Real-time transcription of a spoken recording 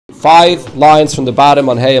5 lines from the bottom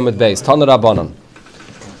on Hey Amid Beis. Tana Rabbanan.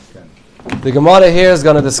 The Gemara here is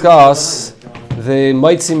going to discuss the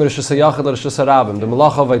Maitzim Rishus HaYachid Rishus HaRabim, the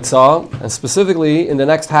Malacha of Eitzah, and specifically in the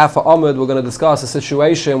next half of Amud we're going to discuss a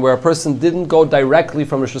situation where a person didn't go directly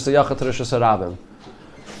from Rishus HaYachid to Rishus HaRabim.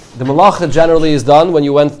 The Malacha generally is done when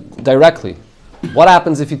you went directly. What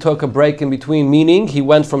happens if you took a break in between? Meaning he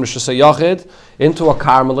went from Rishus HaYachid into a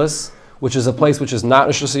Carmelis, which is a place which is not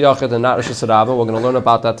Rishus HaYachid and not Rishus HaRabim. We're going to learn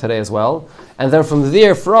about that today as well. And then from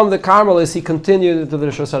there, from the Carmelis, he continued into the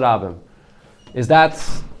Rishus HaRabim. Is that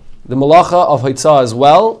the Malacha of Haitzah as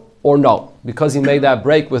well, or no? Because he made that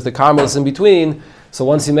break with the Carmelis in between, so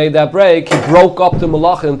once he made that break, he broke up the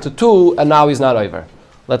Malacha into 2, and now he's not over.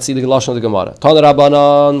 Let's see the Lashon of the Gemara. Tana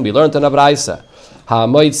Rabbanan, we learned in Abraisa.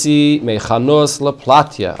 Ha-moitzi mechanus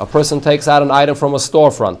leplatya. A person takes out an item from a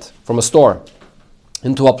storefront, from a store,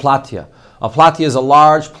 into a platya. A platya is a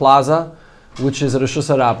large plaza, which is a Rishus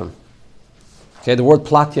HaRabim. Okay, the word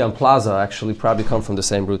platya and plaza actually probably come from the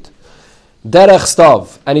same root. Derech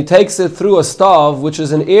stav, and he takes it through a stav, which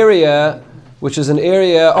is an area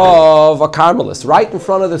of a Carmelis. Right in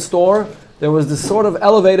front of the store, there was this sort of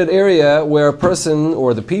elevated area where a person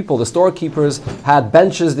or the people, the storekeepers, had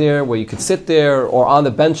benches there where you could sit there, or on the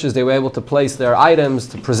benches they were able to place their items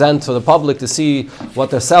to present to the public to see what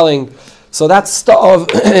they're selling. So that stav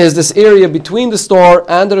is this area between the store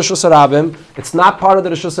and the Rishus HaRabim. It's not part of the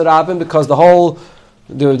Rishus HaRabim because the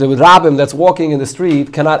Rabbim that's walking in the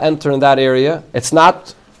street cannot enter in that area. It's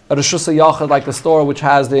not a Rishus HaYachid like the store which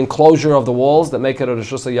has the enclosure of the walls that make it a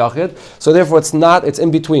Rishus HaYachid. So therefore it's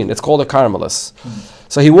in between. It's called a Carmelis.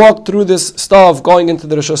 So he walked through this stav going into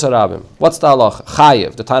the Rishus HaRabim. What's the halacha?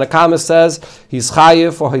 Chayiv. The Tanna Kama says he's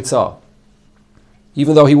chayiv for Haitzah,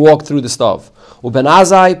 even though he walked through the stav. Uben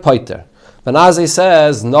Azai Paiter. Ben Azai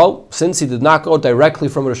says, no, since he did not go directly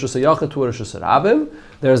from Rishus HaYachid to a Rishus HaRabim,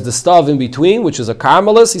 there's the stav in between, which is a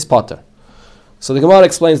Carmelis, he's Pater. So the Gemara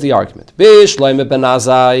explains the argument. Bish Loime Ben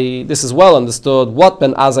Azai, this is well understood. What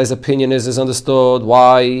Ben Azai's opinion is understood.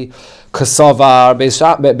 Why? Kasavar, Ben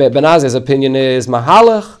Azai's opinion is,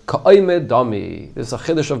 Mahalach Ka'oime Dami. This is a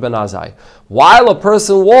chiddush of Ben Azai. While a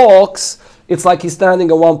person walks, it's like he's standing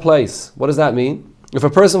in one place. What does that mean? If a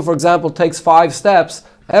person, for example, takes 5 steps,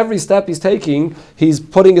 every step he's taking, he's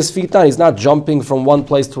putting his feet down. He's not jumping from one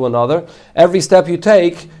place to another. Every step you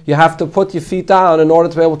take, you have to put your feet down in order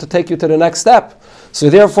to be able to take you to the next step. So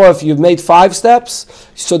therefore, if you've made 5 steps,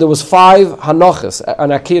 so there was 5 hanochas,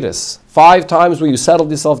 an akiris, 5 times where you settled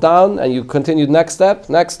yourself down and you continued next step.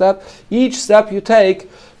 Each step you take,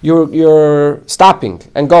 you're stopping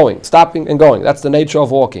and going. That's the nature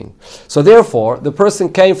of walking. So therefore, the person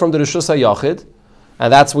came from the Rishus HaYachid,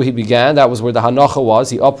 and that's where he began. That was where the hanacha was.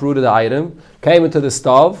 He uprooted the item, came into the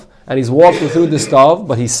stav, and he's walking through the stav,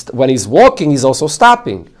 but when he's walking, he's also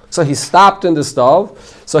stopping. So he stopped in the stav,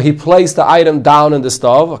 so he placed the item down in the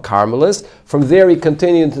stav, a Carmelis. From there he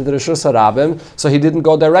continued into the Rishus HaRabim, so he didn't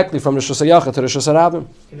go directly from Rishus HaYachid to Rishus HaRabim.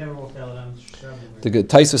 He never walked out of the Rishus HaRabim. The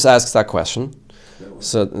Taisus asks that question.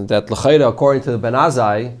 So that l'chayra, according to the Ben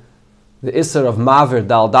Azai, the Isser of Mavir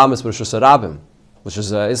Dal Damas Rishus HaRabim, which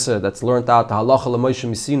is a Issa that's learned out the halacha l'Moshe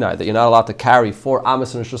Misinai, that you're not allowed to carry 4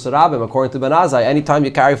 amas in Rishus HaRabim. According to Ben Azai, anytime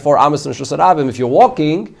you carry 4 amas in Rishus HaRabim, if you're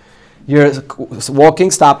walking,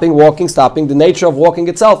 stopping. The nature of walking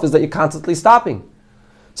itself is that you're constantly stopping.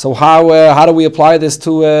 So how do we apply this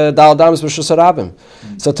to Dal Damas Rishus HaRabim?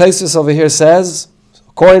 So Taisus over here says,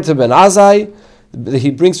 according to Ben Azai,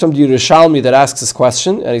 he brings from the Yerushalmi that asks this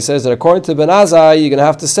question, and he says that according to Ben Azai, you're going to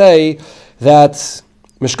have to say that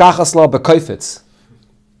Mishkachas lo b'koifetz.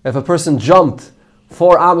 If a person jumped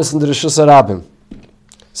 4 amas in the Rishus HaRabim.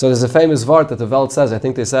 So there's a famous vart that the Welt says, I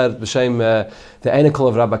think they said b'shem the enikel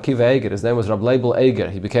of Rabbi Akiva Eger. His name was Rab Leibel Eger.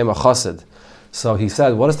 He became a chassid. So he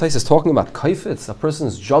said, what is Taisus talking about? Koifetz. A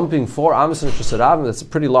person's jumping 4 amas in Rishus HaRabim. That's a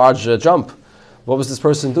pretty large jump. What was this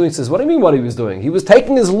person doing? He says, what do you mean what he was doing? He was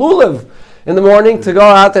taking his lulav in the morning to go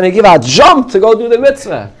out and he gave a jump to go do the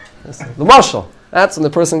mitzvah. That's the mashal. That's when the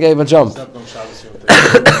person gave a jump.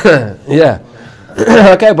 Yeah.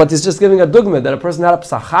 Okay, but he's just giving a dugma that a person had a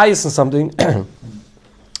psachayis and something.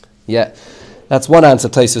 Yeah. That's one answer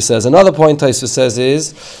Taisus says. Another point Taisus says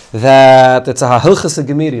is that it's a ha'hilchas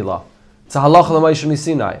gemiri law. It's a halacha l'Moshe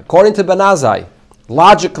Misinai. According to Ben Azai,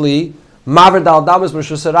 logically, Maver Dal Damas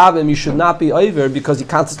Rishus HaRabim, you should not be over because you're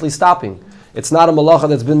constantly stopping. It's not a malacha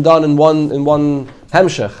that's been done in one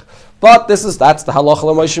hemshech. But that's the halacha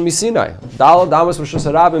l'Moshe Misinai. Dal Damas Rishus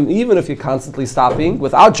HaRabim, even if you're constantly stopping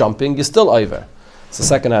without jumping, you're still over. It's the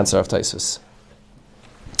second answer of Taisus.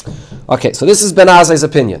 Okay, so this is Ben Azai's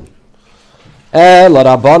opinion. And la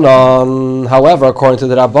Rabbanon, however, according to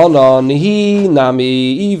the Rabbanon, he nami,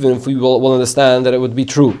 even if we will understand that it would be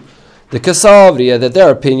true. The Kasavriya, that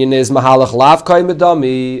their opinion is Mahalach Lav Kai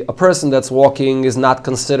Medami, a person that's walking is not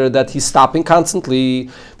considered that he's stopping constantly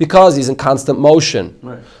because he's in constant motion.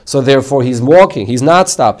 Right. So therefore he's walking, he's not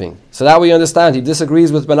stopping. So that we understand. He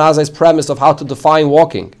disagrees with Ben Azai's premise of how to define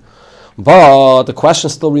walking. But the question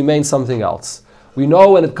still remains something else. We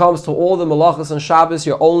know when it comes to all the malachas and Shabbos,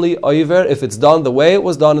 you're only over if it's done the way it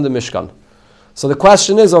was done in the Mishkan. So the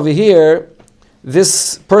question is over here,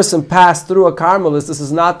 this person passed through a Carmelist. This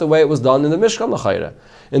is not the way it was done in the Mishkan l'chayra.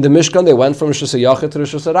 In the Mishkan, they went from Rishus HaYachid to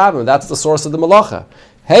Rishus HaRabim. That's the source of the malacha.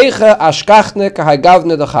 Heiche ashkachne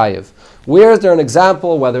kahagavne dechayev. Where is there an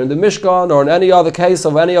example, whether in the Mishkan or in any other case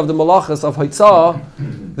of any of the malachas of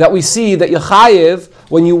Haitzah, that we see that Yechayev,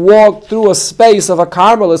 when you walk through a space of a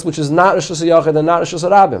Carmelist, which is not Rishus HaYachid and not Rishus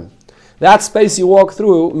HaRabim. That space you walk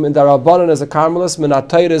through, min darabanan as a Carmelist, min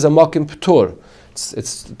atayr is a makim p'tur.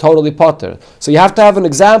 It's totally potter. So you have to have an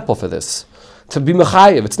example for this, to be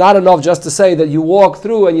mechayev. It's not enough just to say that you walk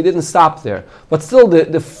through and you didn't stop there. But still,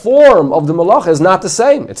 the form of the malacha is not the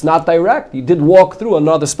same. It's not direct. You did walk through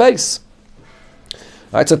another space.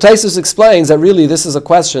 All right, so Taisus explains that really this is a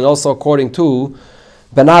question also according to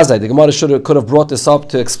Ben Azai. The Gemara could have brought this up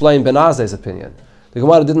to explain Ben Azai's opinion. The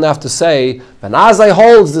Gemara didn't have to say, Ben Azai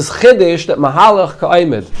holds this chiddush that mahalach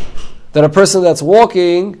ka'aymed, that a person that's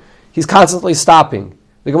walking, he's constantly stopping.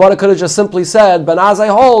 The Gemara could have just simply said, Ben Azai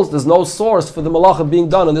holds, there's no source for the malacha being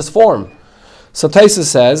done in this form. So Taisus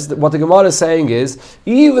says that what the Gemara is saying is,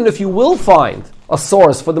 even if you will find a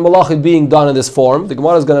source for the malacha being done in this form, the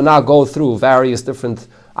Gemara is going to now go through various different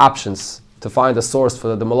options to find a source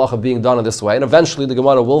for the malacha being done in this way, and eventually the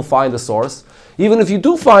Gemara will find a source. Even if you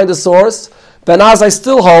do find a source, Ben Azai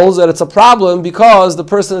still holds that it's a problem because the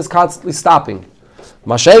person is constantly stopping.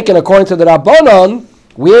 Mashaikin, according to the Rabbanon,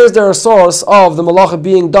 where is there a source of the malacha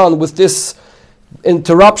being done with this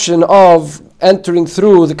interruption of entering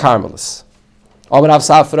through the Carmelis? So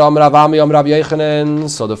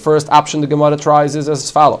the first option the Gemara tries is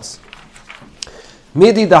as follows.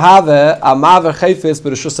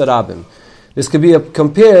 This could be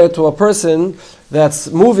compared to a person that's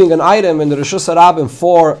moving an item in the Rishus HaRabim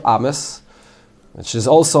for Ames, which is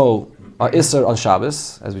also Isser on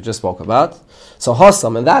Shabbos, as we just spoke about. So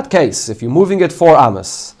Hossam, in that case, if you're moving it for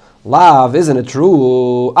Ames, Lav, isn't it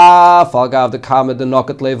true? Falgav the Kamed the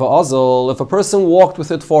Nokat Leva Ozil. If a person walked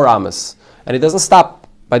with it for Ames, and he doesn't stop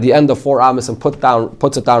by the end of 4 Ames and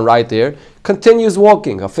puts it down right there, continues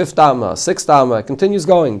walking, a 5th Amma, 6th Amma, continues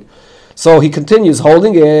going. So he continues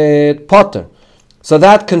holding it, potter. So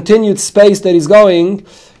that continued space that he's going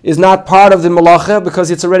is not part of the malacha because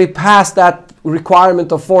it's already past that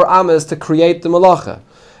requirement of 4 Ames to create the malacha.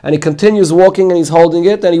 And he continues walking and he's holding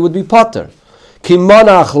it, and he would be potter.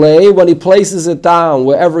 Kimonach le, when he places it down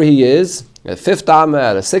wherever he is, at 5th Amma,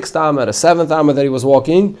 at a 6th Amma, at a 7th Amma that he was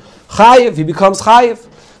walking, chayiv, he becomes chayiv.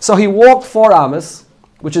 So he walked 4 Ames,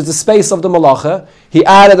 which is the space of the malacha. He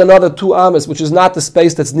added another 2 Ames, which is not the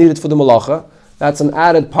space that's needed for the malacha. That's an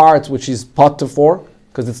added part which he's potter for,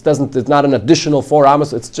 because it's not an additional 4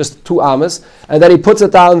 Ames, it's just 2 Ames. And then he puts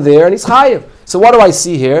it down there and he's chayiv. So what do I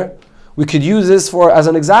see here? We could use this as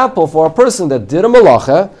an example for a person that did a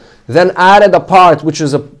malacha, then added a part which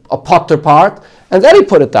is a potter part, and then he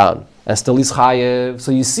put it down. And still he's chayev.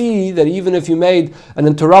 So you see that even if you made an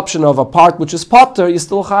interruption of a part which is potter, you're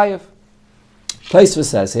still chayev. Tosfos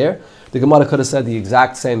says here, the Gemara could have said the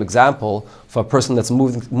exact same example for a person that's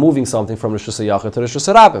moving something from Rishus HaYachid to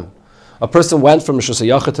Rishus HaRabim. A person went from Rishus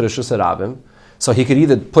HaYachid to Rishus HaRabim, so he could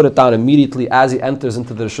either put it down immediately as he enters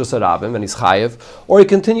into the Rishus HaRabim and he's chayev, or he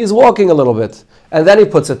continues walking a little bit, and then he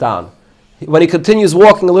puts it down. When he continues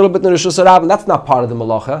walking a little bit in the Rishus HaRabim, that's not part of the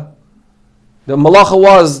malacha. The malacha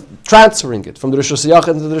was transferring it from the Rishus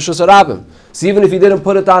HaYachid to the Rishus HaRabim. So even if he didn't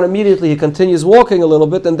put it down immediately, he continues walking a little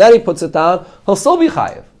bit, and then he puts it down, he'll still be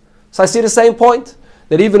chayev. So I see the same point,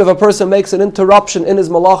 that even if a person makes an interruption in his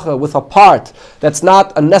malacha with a part that's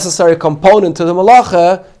not a necessary component to the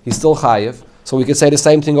malacha, he's still chayev. So we could say the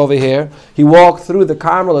same thing over here. He walked through the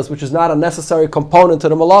Carmelis, which is not a necessary component to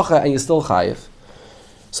the malacha, and you're still chayev.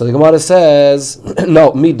 So the Gemara says,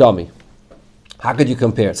 no, mi dummy. How could you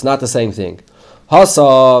compare? It's not the same thing.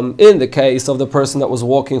 Hassam, in the case of the person that was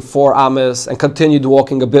walking 4 Ames and continued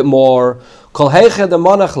walking a bit more, kol heiche de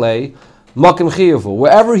monachle, makim chiyuvu.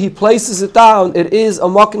 Wherever he places it down, it is a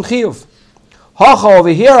makim chiyuv. Hacha over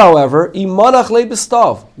here, however, imonachle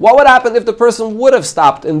b'stav. What would happen if the person would have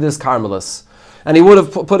stopped in this Carmelis and he would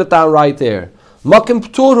have put it down right there? Makim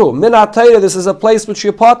pturu, min atayra, this is a place which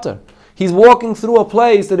you potter. He's walking through a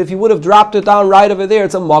place that if he would have dropped it down right over there,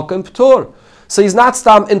 it's a makim ptur. So he's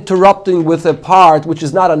not interrupting with a part which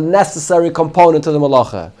is not a necessary component to the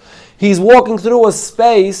malacha. He's walking through a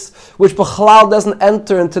space which B'chalal doesn't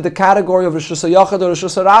enter into the category of Rishus HaYachid or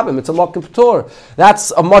Rishus HaRabim. It's a Mokim P'tur.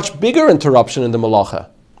 That's a much bigger interruption in the malacha.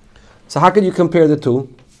 So how can you compare the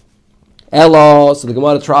two? Elo, so the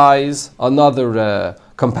Gemara tries another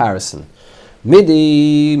comparison.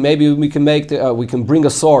 Midi, maybe we can we can bring a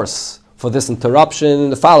source for this interruption in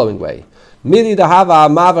the following way. Midi dahava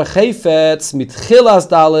maver chayfetz mitchilas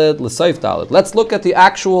dalet l'seif dalet. Let's look at the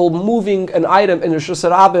actual moving an item in Rishus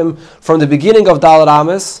HaRabim from the beginning of Dalet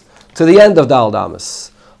Amis to the end of Dalet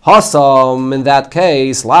Amis. Hasam, in that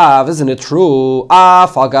case, lav, isn't it true?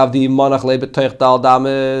 Af agav di monach lebetoich Dalet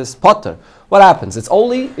Amis potter. What happens? It's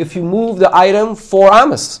only if you move the item 4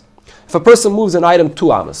 Amis. If a person moves an item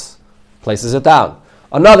 2 Amis, places it down.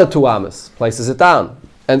 Another 2 Amis, places it down.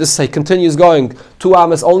 And this continues going 2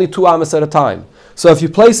 Amis, only 2 Amis at a time. So if you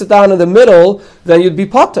place it down in the middle, then you'd be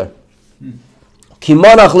potter.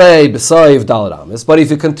 Kimonach le b'soiv Dalet Amis. But if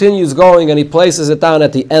he continues going and he places it down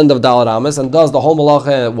at the end of Dalet Amis and does the whole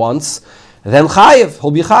malacha at once, then chayiv,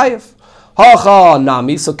 he'll be chayiv. Hacha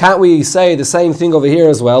nami. So can't we say the same thing over here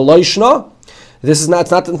as well? Lo yishna. This is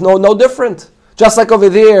no different. Just like over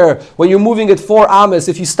there, when you're moving it 4 Amis,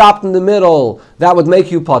 if you stopped in the middle, that would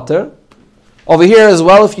make you potter. Over here as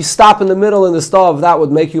well, if you stop in the middle in the stove, that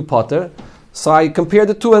would make you potter. So I compare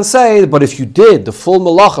the two and say, but if you did the full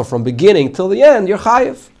malacha from beginning till the end, you're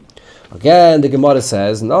chayiv. Again, the Gemara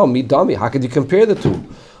says, no, mi dami, how could you compare the two?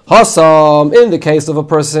 Hasam, in the case of a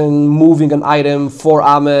person moving an item 4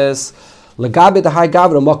 Amis, legabe dahai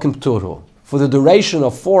gavra makim pturu. For the duration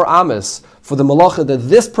of 4 Amis, for the malacha that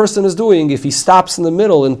this person is doing, if he stops in the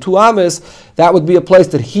middle in 2 Amis, that would be a place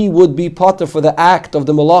that he would be potter for the act of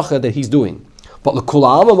the malacha that he's doing. But l'kula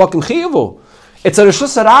alma makim chiyavu. It's a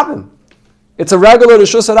Rishus HaRabim. It's a regular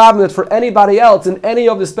Rishus HaRabim that for anybody else in any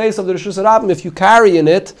of the space of the Rishus HaRabim, if you carry in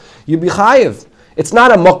it, you be chayiv. It's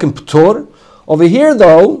not a makim p'tur. Over here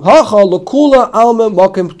though, hacha l'kula alma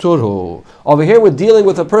makim p'turhu. Over here we're dealing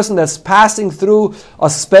with a person that's passing through a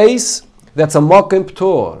space that's a makim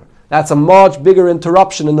p'tur. That's a much bigger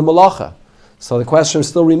interruption in the malacha. So the question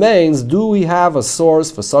still remains, do we have a source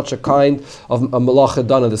for such a kind of a malacha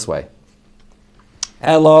done in this way?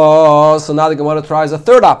 Hello. So now the Gemara tries a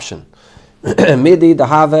third option. Midi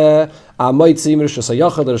dahave amoitzim Rishus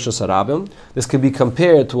HaYachid or Rishus HaRabim. This can be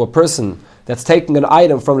compared to a person that's taking an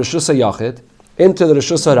item from Rishus HaYachid into the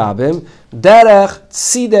Rishus HaRabim, derech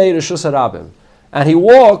tzidei Rishus HaRabim, and he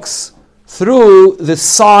walks through the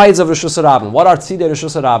sides of Rishus HaRabim. What are tzidei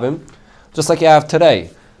Rishus HaRabim? Just like you have today.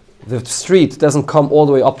 The street doesn't come all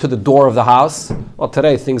the way up to the door of the house. Well,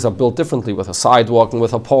 today things are built differently with a sidewalk and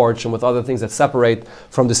with a porch and with other things that separate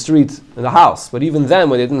from the street and the house. But even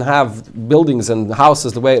then, when they didn't have buildings and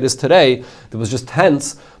houses the way it is today, there was just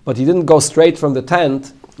tents, but you didn't go straight from the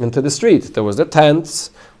tent into the street. There was the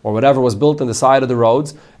tents or whatever was built on the side of the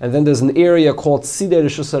roads, and then there's an area called Sidei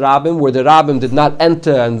Rishus HaRabim where the Rabbim did not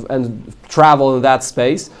enter and travel in that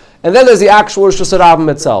space. And then there's the actual Rishus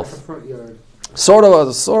HaRabim itself. Front yard. Sort of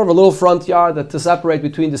a little front yard that to separate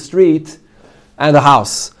between the street and the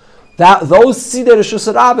house. Those Sidei Rishus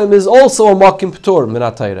HaRabim is also a Makim P'tur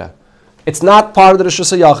Minat Torah. It's not part of the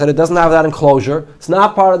Rishus HaYachid. It doesn't have that enclosure. It's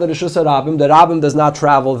not part of the Rishus HaRabim. The Rabbim does not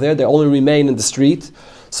travel there. They only remain in the street.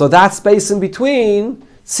 So that space in between,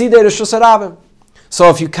 Sidei Rishus HaRabim. So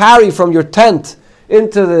if you carry from your tent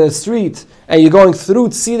into the street and you're going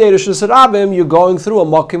through Sidei Rishus HaRabim, you're going through a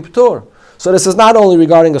Makim P'tur. So this is not only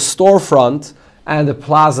regarding a storefront and the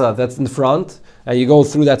plaza that's in front, and you go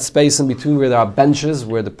through that space in between where there are benches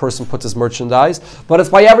where the person puts his merchandise, but it's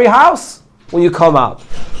by every house when you come out.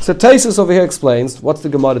 So Taisus over here explains, what's the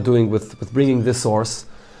Gemara doing with bringing this source?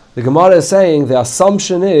 The Gemara is saying the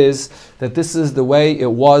assumption is that this is the way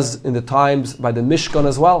it was in the times by the Mishkan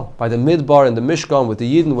as well, by the Midbar and the Mishkan with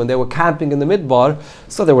the Yidden when they were camping in the Midbar.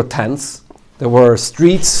 So there were tents. There were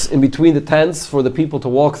streets in between the tents for the people to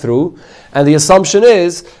walk through. And the assumption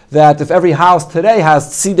is that if every house today has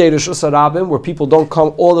Tzidei Rishus HaRabim, where people don't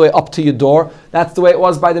come all the way up to your door, that's the way it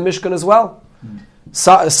was by the Mishkan as well.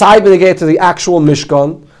 Side gate to the actual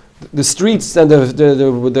Mishkan, the streets and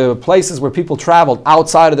the places where people traveled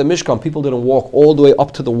outside of the Mishkan, people didn't walk all the way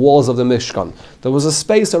up to the walls of the Mishkan. There was a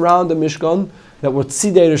space around the Mishkan that were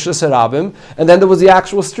Tzidei Rishus HaRabim, and then there was the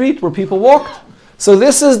actual street where people walked. So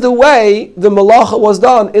this is the way the malacha was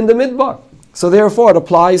done in the midbar. So therefore it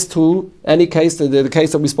applies to any case, the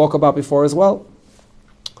case that we spoke about before as well.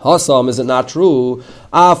 Hasam, is it not true?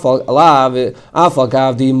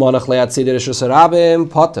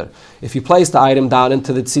 If you place the item down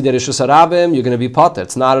into the Tzidei Rishus Harabim, you're going to be potter.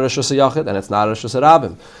 It's not a Rishus Yachid and it's not a Rishus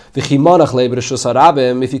Harabim.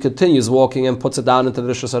 If he continues walking and puts it down into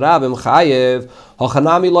the Rishus Harabim, chayev,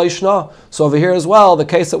 hachanami lo yishna. So over here as well, the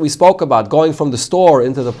case that we spoke about, going from the store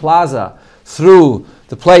into the plaza through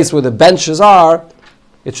the place where the benches are,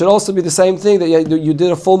 it should also be the same thing that you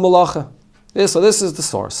did a full malacha. So this is the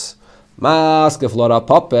source. But if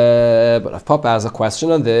Papa has a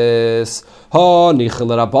question on this,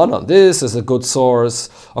 this is a good source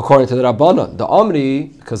according to the Rabbanon. The Omri,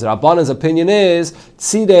 because the Rabbanon's opinion is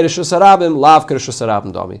Tzidei Rishus Harabim, Lav Rishus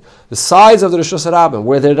Harabim Dami. The sides of the Rishus Harabim,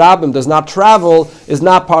 where the Rabbim does not travel, is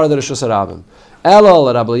not part of the Rishus Harabim.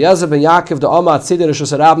 Elul Rabbi Eliezer ben Yaakov the Omar Tzidei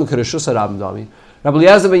Rishus Harabim Rishus Harabim Dami. Rabbi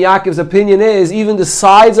Eliezer ben Yaakov's opinion is even the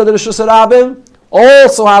sides of the Rishus Harabim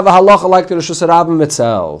also have a halacha like the Rishus Harabim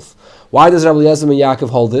itself. Why does Rabbi Eliezer ben Yaakov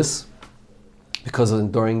hold this? Because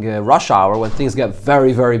during rush hour, when things get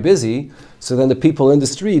very, very busy, so then the people in the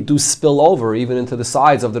street do spill over even into the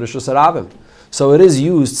sides of the Rishus Harabim. So it is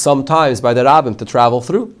used sometimes by the Rabbim to travel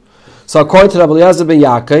through. So according to Rabbi Eliezer ben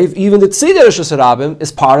Yaakov, even the Tzidei Rishus Harabim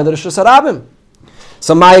is part of the Rishus Harabim.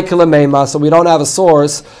 So we don't have a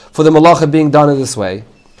source for the malacha being done in this way.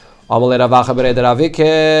 Amalei Ravacha Berei de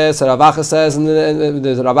Ravike, so Ravacha says, and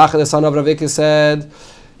the Ravacha, the son of Ravike, said,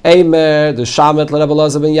 Eimer, the Shamet, Rabbi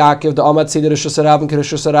Eliezer ben Yaakov, the Amad Tzidei Rishus Harabim,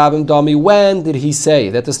 Rishus Harabim Dami. When did he say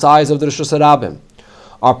that the sides of the Rishus Harabim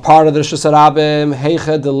are part of the Rishus Harabim?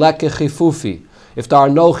 Heiche de leke chifufi. If there are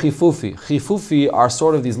no chifufi are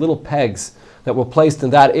sort of these little pegs that were placed in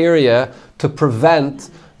that area to prevent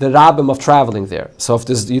the Rabbim of traveling there. So if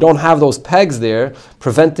you don't have those pegs there,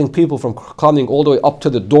 preventing people from coming all the way up to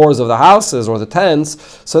the doors of the houses or the tents,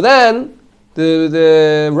 so then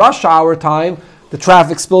the rush hour time, the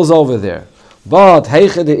traffic spills over there. But where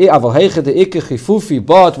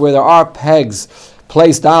there are pegs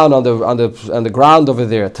placed down on the ground over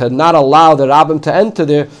there to not allow the Rabbim to enter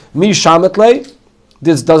there,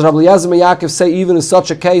 does Rabbi Eliezer ben Yaakov say even in such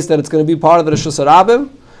a case that it's going to be part of the Rishus Harabim?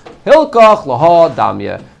 Hilkach laha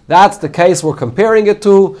damya. That's the case we're comparing it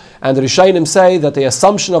to, and the Rishonim say that the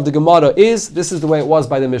assumption of the Gemara is this is the way it was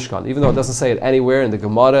by the Mishkan, even though it doesn't say it anywhere in the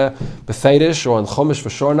Gemara, Befedish or in Chumash for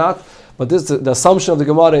sure not. But the assumption of the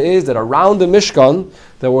Gemara is that around the Mishkan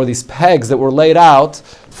there were these pegs that were laid out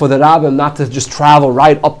for the Rabbim not to just travel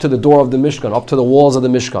right up to the door of the Mishkan, up to the walls of the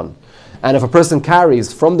Mishkan. And if a person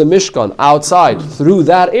carries from the Mishkan outside through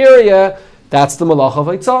that area, that's the Malach of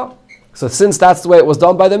Eitzah. So since that's the way it was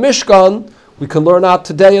done by the Mishkan, we can learn out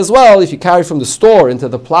today as well, if you carry from the store into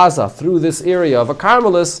the plaza through this area of a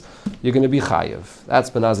Carmelis, you're going to be Chayiv.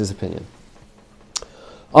 That's Ben Azai's opinion.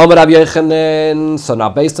 Amar Rabbi Yochanan. So now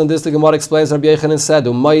based on this, the Gemara explains Rabbi Yochanan said,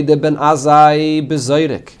 Umayde Ben Azai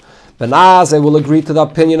bezoyrek. Ben Azai will agree to the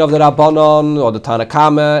opinion of the Rabbanon or the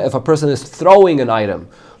Tanakama if a person is throwing an item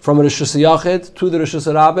from a Rishus Yachid to the Rishus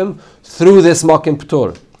Harabim through this Makim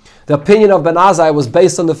Ptur. The opinion of Ben Azai was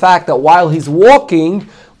based on the fact that while he's walking,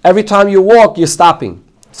 every time you walk, you're stopping.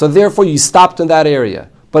 So therefore, you stopped in that area.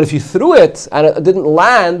 But if you threw it and it didn't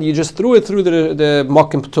land, you just threw it through the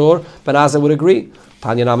Makim Ptur, Ben Azai would agree.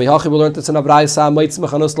 Tanya Nami Hachi, we learned this in Abraisa,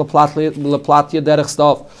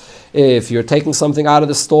 if you're taking something out of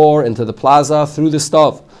the store into the plaza through the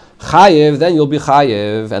stuff, Chayev, then you'll be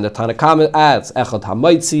Chayev. And the Tanakama adds, Echad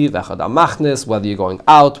HaMaitzi, Echad HaMachnes, whether you're going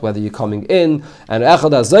out, whether you're coming in, and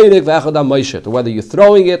Echad HaZayrik, Echad HaMaishet, whether you're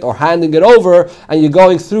throwing it or handing it over, and you're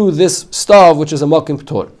going through this stuff, which is a Mokim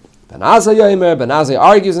Ptur. Ben Azai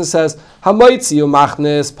argues and says, HaMaitzi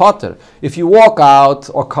Umachnes Potter. If you walk out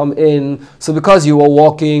or come in, so because you were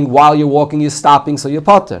walking, while you're walking, you're stopping, so you're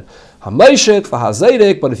Potter. HaMaishet,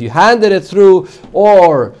 VaHaZayrik, but if you handed it through,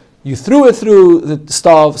 or you threw it through the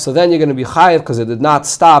stove, so then you're going to be chayiv because it did not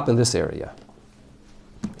stop in this area.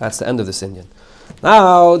 That's the end of this inyan.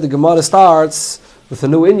 Now the Gemara starts with a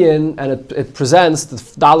new inyan, and it presents the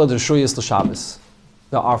Dalad Rishuyas L'Shabbos.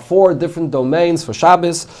 There are 4 different domains for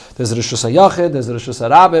Shabbos. There's a Rishus HaYachid, there's a Rishus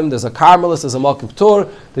Harabim, there's a Carmelis, there's a Makim Ptur.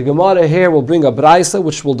 The Gemara here will bring a Braisa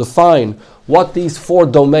which will define what these 4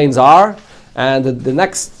 domains are, and the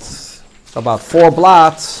next about 4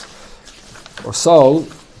 blots or so,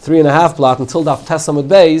 3.5 blot until Daf Tesamud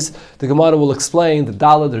Beis, the Gemara will explain the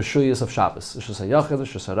Dalad Rishuyas of Shabbos. Rishus HaYachid,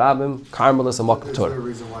 Rishus Harabim, Carmelis, and Makim Ptur. Is there a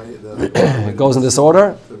reason why it goes in this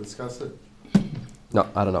order? To discuss it? No,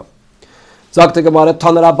 I don't know. Zok the Gemara,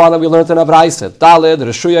 Taner Rabbana, we learned in Abraisa, Dalad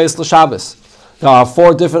Rishuyas L'Shabbos. There are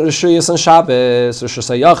 4 different Rishuyas in Shabbos: Rishus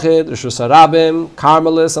HaYachid, Rishus Harabim,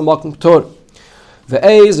 Carmelis, and Makim Ptur. The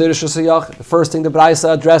first thing the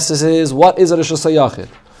Braisa addresses is, what is a Rishus HaYachid?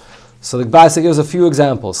 So the Gemara gives a few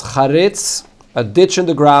examples. Charitz, a ditch in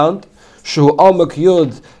the ground, shu omek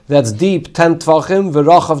yud, that's deep 10 tvachim,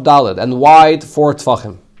 v'rachav daled, and wide 4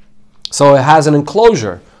 tvachim. So it has an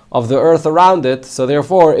enclosure of the earth around it, so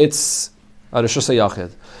therefore it's a reshus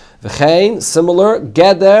hayachid. V'chein, similar,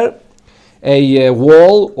 geder, a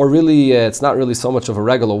wall, or really, it's not really so much of a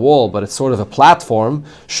regular wall, but it's sort of a platform,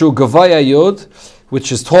 shu gavaya yud,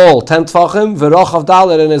 which is tall 10 tfachim, v'rochav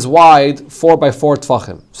dalet, and is wide 4 by 4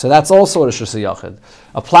 tfachim. So that's also a reshus hayachid,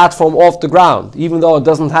 a platform off the ground, even though it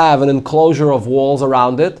doesn't have an enclosure of walls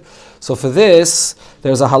around it. So for this,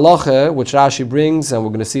 there's a halacha which Rashi brings, and we're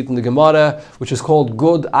going to see it in the Gemara, which is called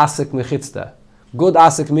gud asik mechitzta. Gud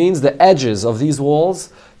asik means the edges of these walls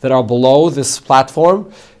that are below this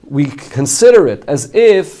platform. We consider it as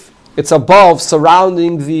if it's above,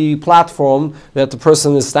 surrounding the platform that the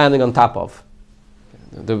person is standing on top of.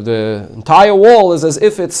 The entire wall is as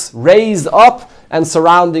if it's raised up and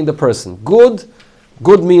surrounding the person. Good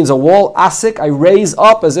means a wall. Asik, I raise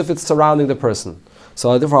up as if it's surrounding the person.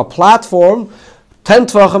 So therefore a platform 10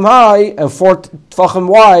 tvachim high and 4 tvachim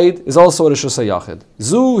wide is also a reshus hayachid.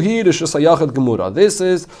 Zu hi reshus hayachid gemura. This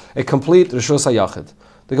is a complete reshus hayachid.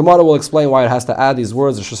 The Gemara will explain why it has to add these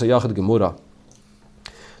words, reshus hayachid gemura.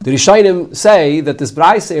 The Rishayim say that this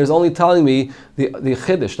Braise is only telling me the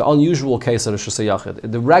chiddush, the unusual case of reshus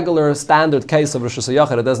hayachid. The regular standard case of reshus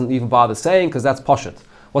hayachid, it doesn't even bother saying because that's pashut.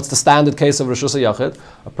 What's the standard case of reshus hayachid?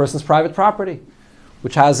 A person's private property,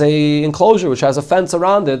 which has a enclosure, which has a fence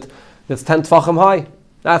around it, that's 10 tfachim high.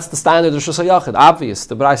 That's the standard reshus hayachid. Obvious.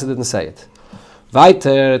 The Braise didn't say it.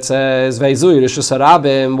 Weiter, it says, Veizui reshus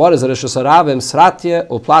harabim. What is a reshus harabim? Sratye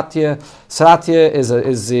uplatye. Sratye is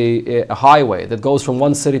a highway that goes from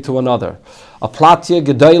one city to another. A platye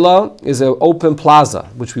gedola is an open plaza,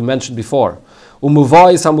 which we mentioned before.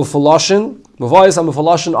 Umuvayis hamufaloshin. Muvayis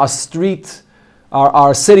hamufaloshin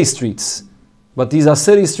are city streets. But these are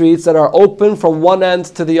city streets that are open from one end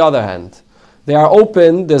to the other end. They are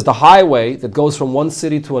open, there's the highway that goes from one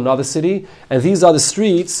city to another city, and these are the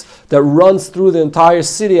streets that runs through the entire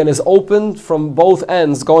city and is open from both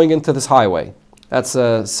ends going into this highway. That's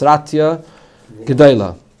Sratya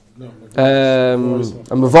Gedela.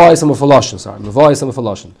 Mavais and Mufaloshin, sorry. Mavais and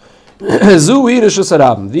Mufaloshin. Zuhi Reshus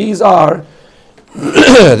harabim. These are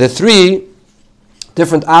the 3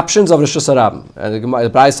 different options of Reshus harabim. And the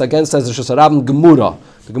Braise again says Reshus harabim Gemura.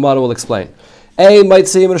 The Gemara will explain. You're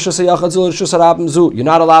not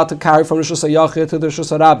allowed to carry from Reshus hayachid to the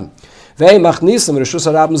Reshus harabim.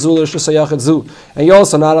 And you're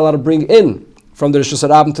also not allowed to bring in from the Reshus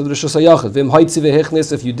harabim to the Reshus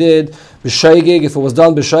hayachid. If you did, if it was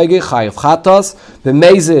done b'sheigig, chayav chatas.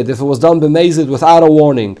 B'mezid, if it was done b'mezid without a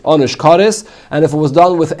warning, onish kares. And if it was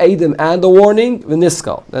done with edim and a warning,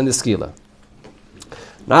 v'niskal, then the skila.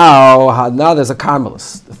 Now there's a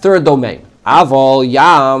Carmelis, the 3rd domain. Aval,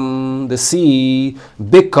 Yam, the sea,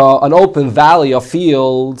 Bika, an open valley of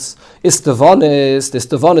fields, Istavanis. The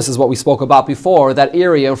Istavanis is what we spoke about before, that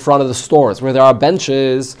area in front of the stores where there are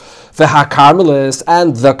benches, Veha Carmelis,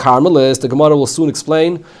 and the Carmelis. The Gemara will soon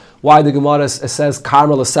explain why the Gemara says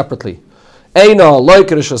Carmelis separately. Eina, loik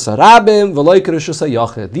reshus harabim, v'loik reshus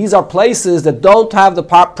hayachid. These are places that don't have the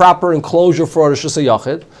proper enclosure for reshus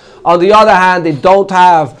hayachid. On the other hand,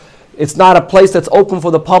 it's not a place that's open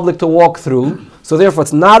for the public to walk through, so therefore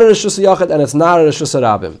it's not a reshus hayachid and it's not a reshus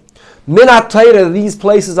harabim. Min ha'Torah, these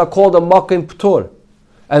places are called a makom p'tur,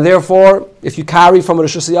 and therefore, if you carry from a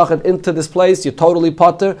reshus hayachid into this place, you're totally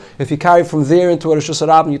potter. If you carry from there into a reshus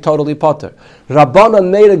harabim, you're totally potter. Rabbanan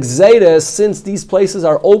made a gzeira, since these places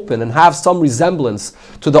are open and have some resemblance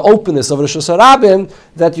to the openness of reshus harabim,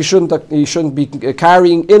 that you shouldn't be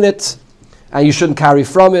carrying in it. And you shouldn't carry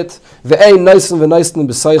from it. You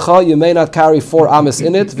may not carry 4 amas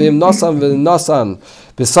in it.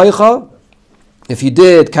 If you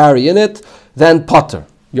did carry in it, then potter.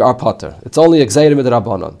 You are potter. It's only a gzeira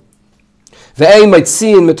midrabanan.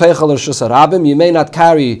 You may not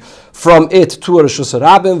carry from it to a reshus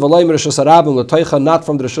harabim, not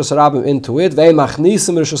from the reshus harabim into it.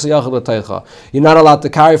 You're not allowed to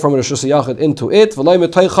carry from a reshus hayachid into it,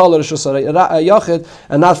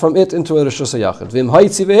 and not from it into a reshus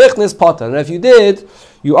hayachid. And if you did,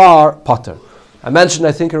 you are potter. I mentioned,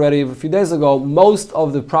 I think already a few days ago, most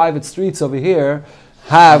of the private streets over here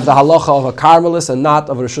have the halacha of a Carmelis and not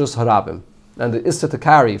of a reshus harabim. And the issa to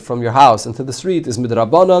carry from your house into the street is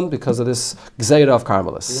midrabanan because of this gzeira of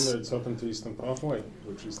Carmelis. Even though it's open to Eastern Parkway,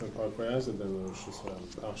 which Eastern Parkway has it, then it's just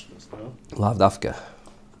Auschwitz, no? Lav dafke.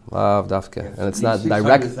 And it's not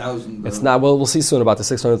direct. It's not. Well, we'll see soon about the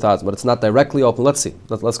 600,000, but it's not directly open. Let's see.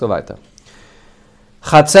 Let's go weiter.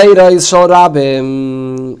 Chatzeiros shel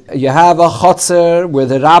Rabbim. You have a chotzer with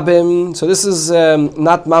the Rabbim. So this is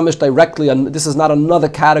not mamish directly. This is not another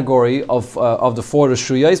category of the four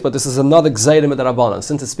Rishuyos, but this is another gzeira midrabanan.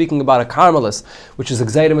 Since it's speaking about a Carmelis, which is a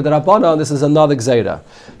gzeira midrabanan, this is another gzeira.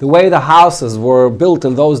 The way the houses were built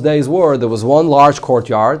in those days there was one large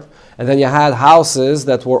courtyard, and then you had houses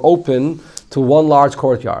that were open to one large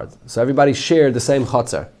courtyard. So everybody shared the same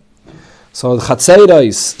chotzer. So the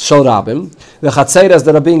chatzeiros shel Rabbim, the chatzeiros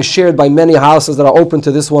that are being shared by many houses that are open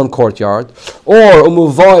to this one courtyard, or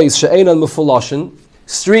umuvois she'enan mufuloshin,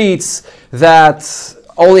 streets that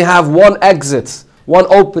only have one exit, one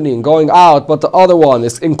opening going out, but the other one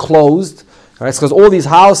is enclosed. Right? It's because all these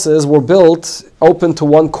houses were built open to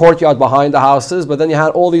one courtyard behind the houses, but then you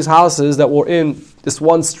had all these houses that were in this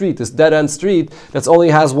one street, this dead-end street, that only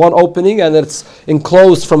has one opening and it's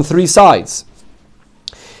enclosed from three sides.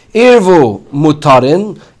 Irvu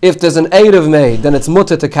mutarin, if there's an Erev made, then it's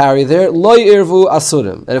mutter to carry there. Loi irvu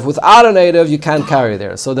asurim, and if without an Erev, you can't carry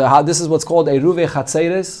there. So this is what's called Eruve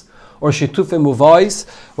Chatzeres, or Shitufe Muvais,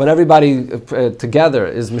 when everybody together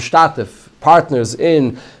is mishtatif, partners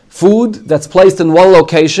in food that's placed in one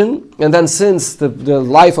location, and then since the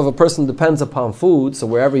life of a person depends upon food, so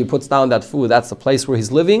wherever he puts down that food, that's the place where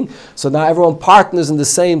he's living. So now everyone partners in the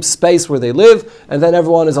same space where they live, and then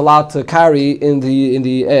everyone is allowed to carry in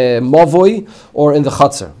the mavoi or in the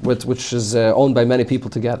chatzar, which is owned by many people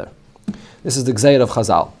together. This is the gzeir of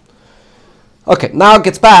Chazal. Okay, now it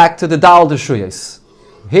gets back to the Dal Deshuyes.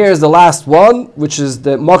 Here's the last one, which is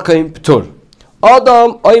the Makim Ptur.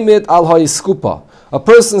 Adam oimid al ha'iskupa. A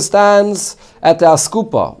person stands at the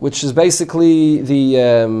askupa, which is basically the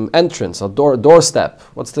entrance, or doorstep.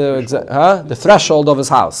 What's the threshold of his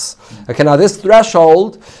house? Okay, now this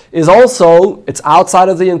threshold is also, it's outside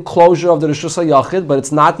of the enclosure of the Rishus HaYachid, but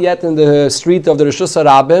it's not yet in the street of the Rishus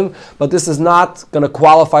HaRabim, but this is not going to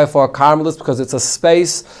qualify for a Carmelist because it's a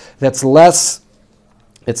space that's less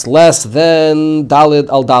than Dalid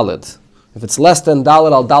al Dalid. If it's less than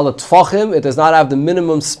Dalet al Dalet Tfachim, it does not have the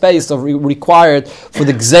minimum space required for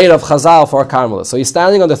the Gzeir of Chazal for a Carmelist. So he's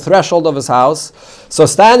standing on the threshold of his house. So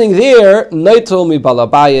standing there, Neitul mi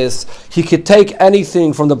Balabayis, he could take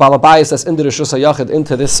anything from the Balabayis that's in the Rishus HaYachid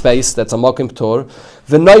into this space, that's a Mokim Ptur.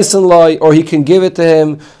 V'noisen loy, or he can give it to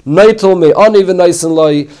him. Neitul mi Ani v'noisen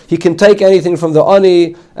loy, he can take anything from the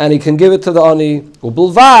Ani, and he can give it to the Ani.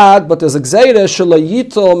 Ubulvad, but there's a Gzeira,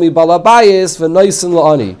 Shalayitul mi Balabayis v'noisen lo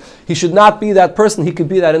Ani. He should not be that person, he could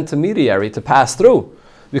be that intermediary to pass through.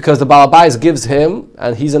 Because the Balabais gives him,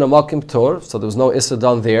 and he's in a Makim Ptur, so there's no Issa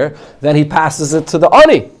done there, then he passes it to the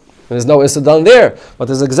Ani. There's no Issa done there. But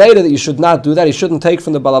there's a Gzeira that you should not do that. You shouldn't take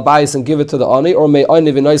from the Balabais and give it to the Ani, or may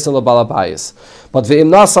Ani v'noisen le Balabais. But v'im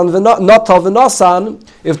nasan v'notal v'nosan,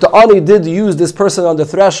 if the Ani did use this person on the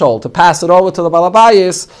threshold to pass it over to the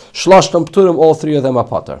Balabais, shloshtam Pturim, all three of them are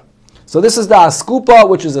pater. So this is the askupa,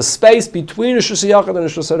 which is a space between Rishus HaYachid and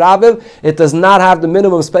Rishus HaRabim. It does not have the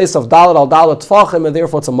minimum space of Dalet al Dalet Tfachim, and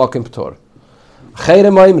therefore it's a Makim Ptur.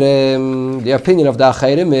 The opinion of the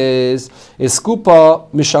Acheirim is skupa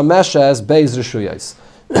mishameshes beis Rishuyos.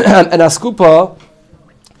 And a skupa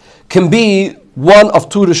can be one of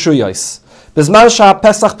two Rishuyos. Bizman shah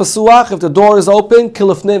Pesach Pesuach, if the door is open,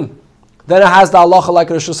 kilifnim. Then it has the halacha like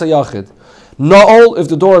Rishus HaYachid. No'ol, if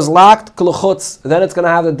the door is locked, k'luchutz, then it's going to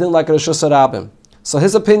have the din like a Rishus HaRabim. So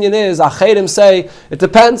his opinion is, Acheirim say, it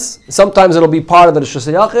depends. Sometimes it'll be part of the Rishus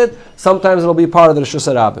HaYachid, sometimes it'll be part of the Rishus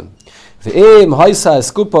HaRabim. If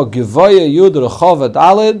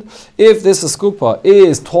this skupa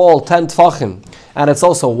is tall 10 tfachim, and it's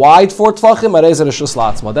also wide 4 tfachim,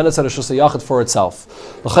 then it's a Rishus HaYachid for itself.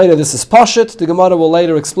 This is Pashit. The Gemara will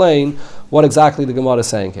later explain what exactly the Gemara is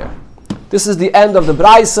saying here. This is the end of the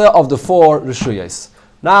Braisa of the 4 Rishuyos.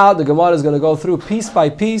 Now the Gemara is going to go through piece by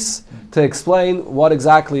piece to explain what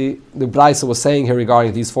exactly the Braisa was saying here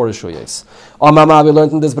regarding these 4 Rishuyos. We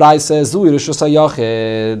learned in this Braisa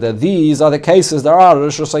that these are the cases that are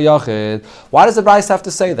Rishus HaYachid. Why does the Braisa have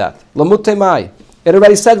to say that? Lamut Mai. It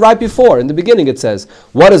already said right before, in the beginning it says,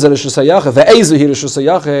 what is a Rishus HaYachid? Ve'ezu hi Rishus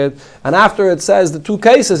HaYachid. And after it says the 2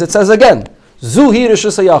 cases, it says again, Zuhi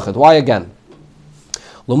Rishus HaYachid. Why again?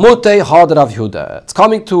 Lumute had Rav Yehuda. It's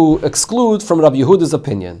coming to exclude from Rav Yehuda's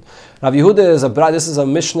opinion. Rav Yehuda this is a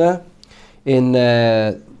Mishnah in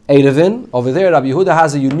Erevin. Over there, Rav Yehuda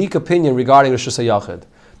has a unique opinion regarding Rishus HaYachid.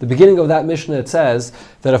 The beginning of that Mishnah, it says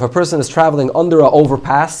that if a person is traveling under an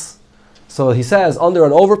overpass, so he says under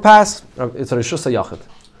an overpass, it's a Rishus HaYachid.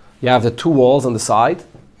 You have the 2 walls on the side,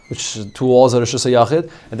 which 2 walls are Rishus HaYachid,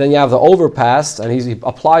 and then you have the overpass, and he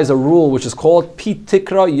applies a rule which is called Pi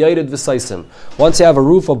Tikra Yered V'Saisim. Once you have a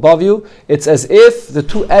roof above you, it's as if the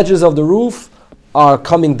 2 edges of the roof are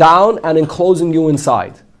coming down and enclosing you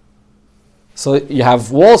inside. So you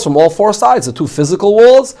have walls from all four sides, the two physical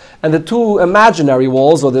walls and the two imaginary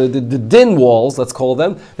walls, or the din walls, let's call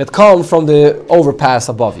them, that come from the overpass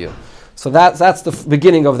above you. So that's the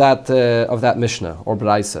beginning of that Mishnah, or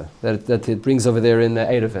Braisa, that it brings over there in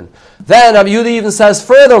Eruvin. Then Rabbi Yehuda even says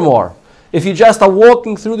furthermore, if you just are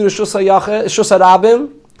walking through the Rishus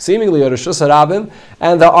HaRabim, seemingly a Rishus HaRabim,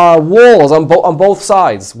 and there are walls on both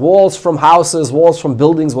sides, walls from houses, walls from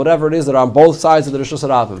buildings, whatever it is, that are on both sides of the Rishus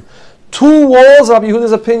HaRabim. Two walls, Rabbi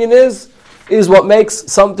Yehuda's opinion is what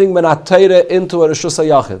makes something Minat Torah into a Rishus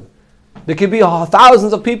HaYachid. There could be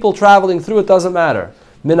thousands of people traveling through, it doesn't matter.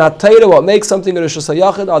 Minat Torah, what makes something a Rishus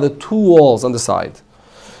HaYachid are the two walls on the side.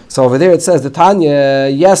 So over there it says, the Tanya,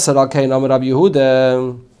 yes, Rabbi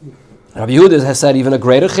Yehuda. Rabbi Yehuda has said even a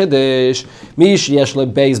greater chiddush.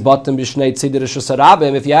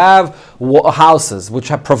 If you have houses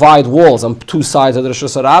which provide walls on two sides of the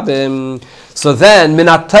Rishus HaRabim, so then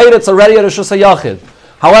Minat Torah it's already a Rishus HaYachid.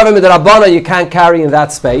 However, Midrabana you can't carry in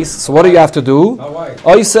that space. So what do you have to do?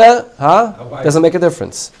 Oise, doesn't make a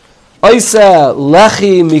difference. Oise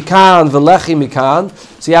lechi mikan v'lechi mikan.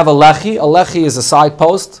 So you have a lechi. A lechi is a side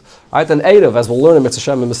post. Right, an Eidov, as we'll learn in Mitzvah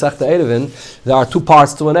Shem and Masechta Eidovin, there are two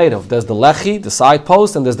parts to an Eidov. There's the lechi, the side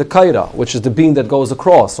post, and there's the kaira, which is the beam that goes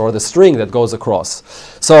across, or the string that goes across.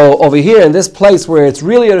 So over here in this place where it's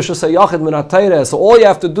really a Rishus HaYachid Minat Torah, so all you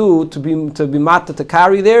have to do to be matter to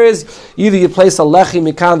carry there is either you place a lechi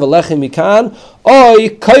mikan v'lechi mikan, or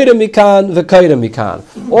kaira mikan v'kaira mikan,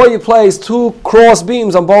 or you place two cross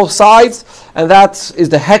beams on both sides, and that is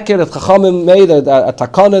the heker that Chachamim made, a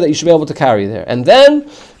takana that you should be able to carry there. And then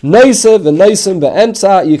Noisev and Noisim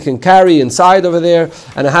be'emtza you can carry inside over there,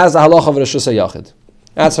 and it has the halacha of Rishus HaYachid.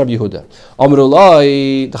 That's Rabbi Yehuda.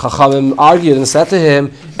 Amrullah, the Chachamim argued and said to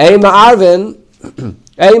him, Ei ma'arvin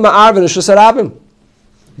Rishus HaRabim.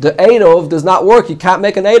 The Eidov does not work. You can't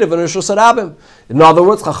make an Eidov in Rishus HaRabim. In other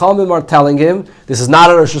words, Chachamim are telling him, this is not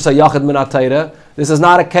a Rishus HaYachid Minat Torah. This is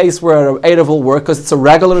not a case where an Eidov will work, because it's a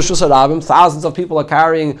regular Rishus HaRabim. Thousands of people are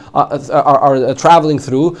traveling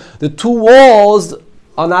through. The two walls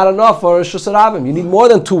are not enough for Rishus HaRabim. You need more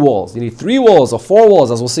than two walls. You need 3 walls or 4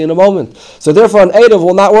 walls, as we'll see in a moment. So therefore, an Eidov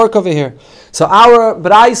will not work over here. So our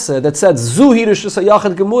Braisa that said Zuhi Rishus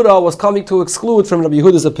HaYachid Gemura was coming to exclude from Rabbi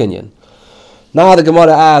Yehuda's opinion. Now the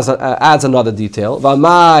Gemara adds another detail.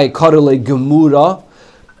 V'mai karule Gemura.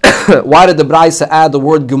 Why did the Braisa add the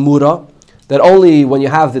word Gemura? That only when you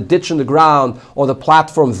have the ditch in the ground or the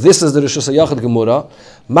platform, this is the Rishus HaYachid Gemura.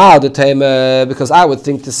 Because I would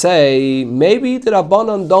think to say, maybe the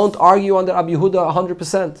Rabbanan don't argue on the Rabbi Yehuda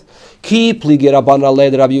 100%. Keep ligi Rabbanan le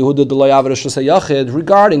the Rabbi Yehuda de lo yav Rishus HaYachid,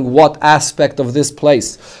 regarding what aspect of this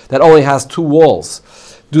place that only has 2 walls.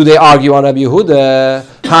 Do they argue on Rabbi Yehuda?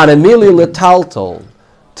 Hanemili letaltol.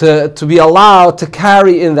 To be allowed to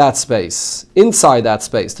carry in that space, inside that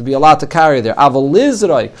space, to be allowed to carry there.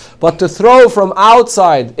 Avalizroi, but to throw from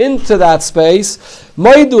outside into that space,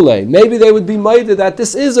 maidule. Maybe they would be maided that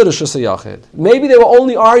this is a Rishus HaYachid. Maybe they were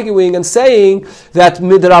only arguing and saying that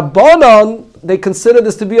midrabanan they consider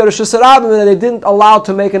this to be a Rishus HaRabim and they didn't allow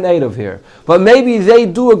to make an Eidov here. But maybe they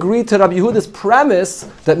do agree to Rabbi Yehuda's premise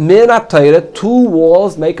that Minat Torah, 2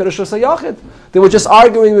 walls make a Rishus HaYachid. They were just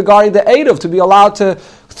arguing regarding the Eidov to be allowed to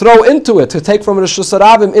throw into it, to take from Rishus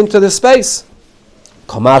HaRabim into this space.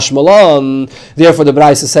 Kamash Malon. Therefore the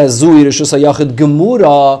Braisa says Zui Rishus HaYachid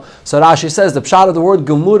Gemura. So Rashi says the pshat of the word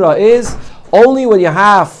Gemura is only when you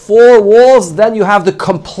have 4 walls, then you have the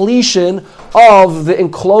completion of the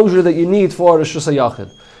enclosure that you need for Rishus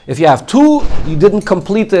HaYachid. If you have 2, you didn't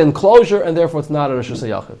complete the enclosure, and therefore it's not a Rishus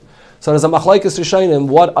HaYachid. So there's a machlekes Rishonim,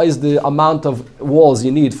 what is the amount of walls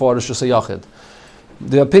you need for Rishus HaYachid?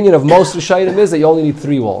 The opinion of most Rishonim is that you only need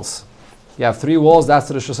 3 walls. You have 3 walls, that's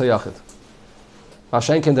the Rishus HaYachid.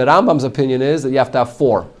 Mashenkin, the Rambam's opinion is that you have to have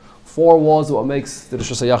 4. 4 walls is what makes the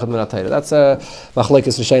Rishus HaYachid Minat Torah. That's a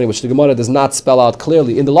machlekes Rishonim, which the Gemara does not spell out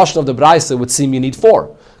clearly. In the Lashon of the Braisa, it would seem you need 4,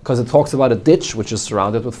 because it talks about a ditch which is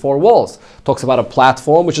surrounded with 4 walls. It talks about a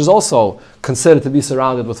platform which is also considered to be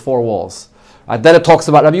surrounded with 4 walls. Then it talks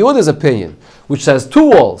about Rabbi Yehuda's opinion, which says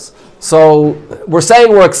 2 walls. So we're saying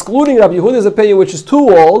we're excluding Rabbi Yehuda's opinion, which is 2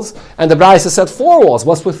 walls, and the Braisa said 4 walls.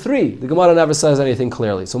 What's with 3? The Gemara never says anything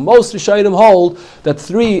clearly. So most Rishonim hold that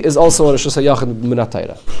 3 is also a Rishus HaYachid Minat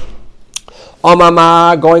Torah.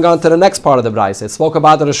 Going on to the next part of the Braisa, it spoke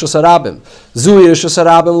about the Rishus HaRabim. Zui Rishus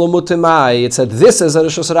HaRabim l'mutimai. It said this is a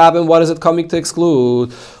Rishus HaRabim. What is it coming to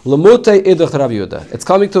exclude? L'mutei iduch Rabbi Yehuda. It's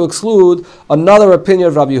coming to exclude another opinion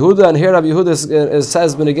of Rabbi Yehuda, and here Rabbi Yehuda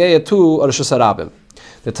says b'negeya to a Rishus HaRabim.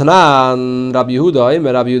 The Tanan Rabbi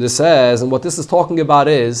Yehuda says, and what this is talking about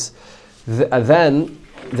is And then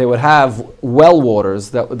they would have well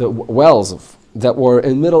waters, the wells that were in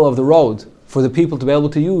the middle of the road for the people to be able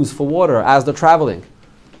to use for water as they're traveling,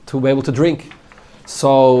 to be able to drink.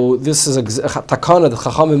 So this is a takana that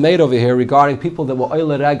Chachamim made over here regarding people that were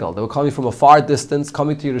oile regel. They were coming from a far distance,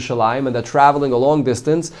 coming to Yerushalayim, and they're traveling a long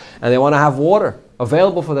distance, and they want to have water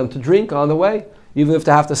available for them to drink on the way. Even if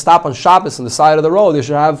they have to stop on Shabbos on the side of the road, they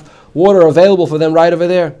should have water available for them right over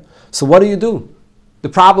there. So what do? The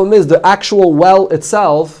problem is the actual well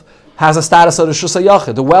itself has a status of Rishus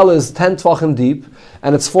HaYachid. The well is 10 tvachim deep,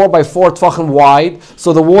 and it's 4 by 4 tvachim wide,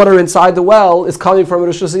 so the water inside the well is coming from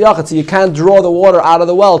Rishus HaYachid, so you can't draw the water out of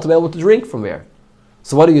the well to be able to drink from there.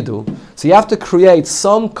 So what do? So you have to create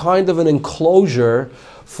some kind of an enclosure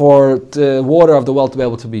for the water of the well to be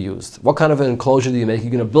able to be used. What kind of an enclosure do you make? You're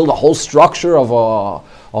going to build a whole structure of a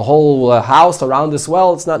whole house around this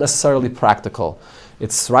well? It's not necessarily practical.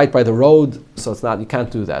 It's right by the road, so it's not. You can't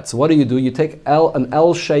do that. So what do? You take an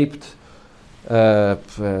L-shaped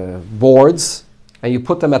boards, and you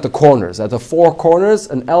put them at the corners. At the 4 corners,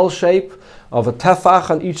 an L shape of a tefach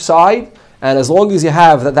on each side, and as long as you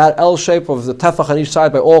have that L shape of the tefach on each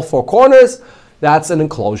side by all 4 corners, that's an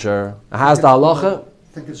enclosure. It has the halacha.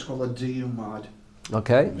 I think it's called a diyumad.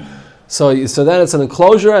 Okay. So then it's an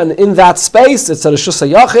enclosure, and in that space, it's a Rishus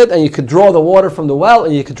HaYachid, and you could draw the water from the well,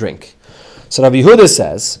 and you could drink. So Rabbi Yehuda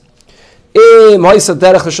says,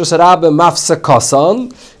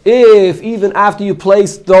 if even after you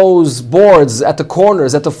place those boards at the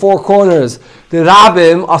corners, at the 4 corners, the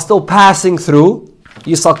rabbim are still passing through,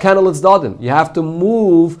 you have to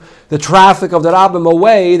move the traffic of the rabbim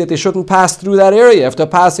away, that they shouldn't pass through that area. If they're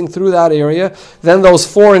passing through that area, then those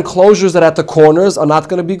 4 enclosures that are at the corners are not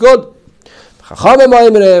going to be good. The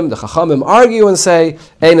Chachamim argue and say,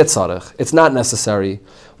 it's not necessary.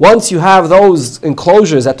 Once you have those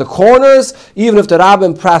enclosures at the corners, even if the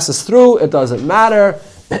rabbin passes through, it doesn't matter.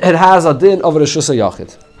 It has a din of Rishus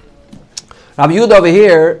HaYachid. Rabbi Yehuda over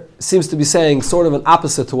here seems to be saying sort of an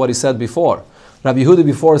opposite to what he said before. Rabbi Yehuda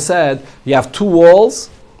before said, you have 2 walls,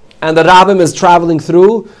 and the rabbin is traveling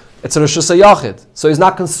through, it's a Rishus HaYachid. So he's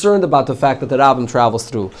not concerned about the fact that the rabbin travels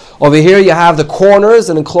through. Over here you have the corners,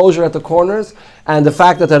 an enclosure at the corners, and the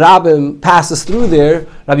fact that the rabbin passes through there,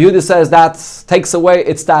 Rabbi Yehuda says that takes away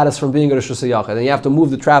its status from being a Rishus HaYachid, and you have to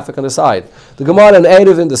move the traffic on the side. The Gemara in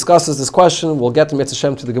Eruvin discusses this question. We'll get to Mitzvah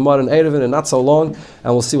Shem to the Gemara in Eruvin in not so long,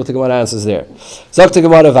 and we'll see what the Gemara answers there. Sagt the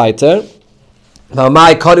Gemara weiter.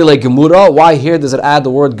 Why here does it add the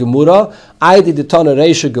word Gemura?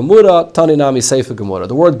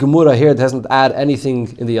 The word Gemura here doesn't add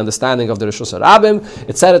anything in the understanding of the Rishus HaRabim.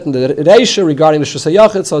 It said it in the Reisha regarding the Rishus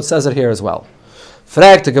HaYachid, so it says it here as well.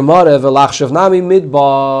 Why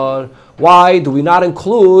do we not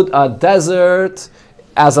include a desert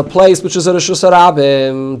as a place which is a Rishus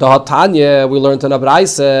HaRabim? The Hatanya, we learned in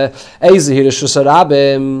Abraise, Eizeh Rishus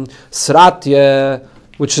HaRabim, Sratya,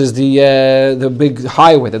 which is the big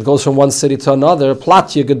highway that goes from one city to another,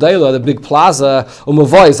 Platya Gedela, the big plaza,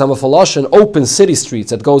 Umavois, Hamafaloshin, open city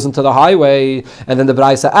streets that goes into the highway, and then the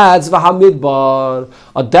Braisa adds, Vahamidbar,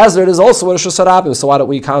 a desert is also a Rishus HaRabim, so why don't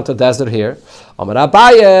we count a desert here? Amar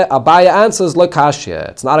Abaye answers, Lokashya,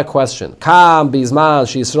 it's not a question. Kam Bizman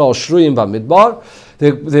Shisrael Shruyim Bamidbar.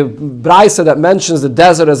 The Braisa that mentions the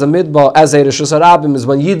desert as a midbar, as a Rishus HaRabim, is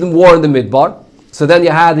when Yidden were in the midbar, so then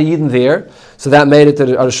you had the Yidden there, so that made it to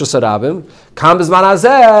Rishus HaRabim. Kam Bizman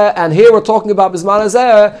Hazeh, and here we're talking about Bizman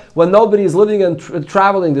Hazeh, when nobody is living and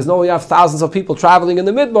traveling, you have thousands of people traveling in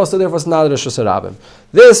the midbar, so therefore it's not Rishus HaRabim.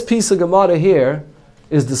 This piece of Gemara here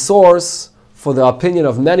is the source for the opinion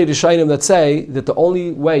of many Rishonim that say that the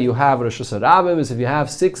only way you have Rishus HaRabim is if you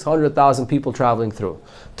have 600,000 people traveling through.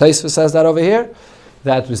 Tosfos says that over here,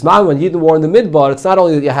 that Bisman, when Yidden were in the Midbar, it's not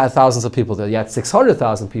only that you had thousands of people there, you had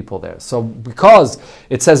 600,000 people there. So because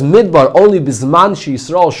it says Midbar, only Bisman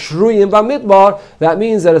Yisrael Shruyim Bamidbar, that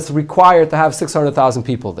means that it's required to have 600,000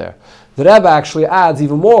 people there. The Rebbe actually adds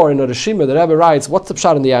even more in the Rishima. The Rebbe writes, what's the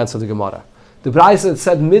pshat in the answer to the Gemara? The Braisa that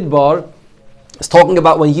said Midbar is talking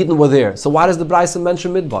about when Yidden were there. So why does the Braisa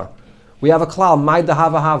mention Midbar? We have a klal, Maida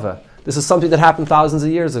Hava Hava. This is something that happened thousands of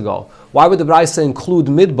years ago. Why would the Braisa include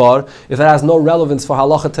Midbar if it has no relevance for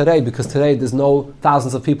halacha today? Because today there's no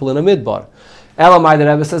thousands of people in a Midbar. Elamai, the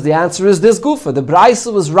Rebbe says the answer is this gufa. The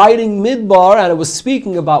Braisa was writing Midbar and it was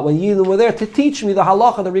speaking about when Yidden were there to teach me the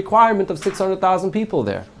halacha, the requirement of 600,000 people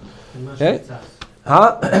there. Okay?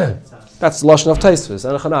 Huh? That's Lashon of Tosfos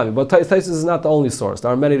and Chanami. But Tosfos is not the only source. There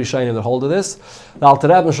are many Rishonim that hold to this. The Alter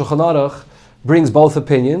Rebbe and Shulchan Aruch brings both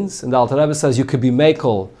opinions, and the Alter Rebbe says you could be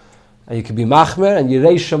mekel and you could be machmer, and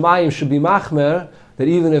Yirei Shamayim should be machmer, that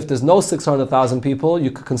even if there's no 600,000 people, you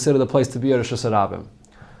could consider the place to be a Rishus HaRabim.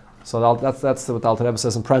 So that's what the Alter Rebbe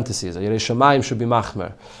says in parentheses. Yerei Shamayim should be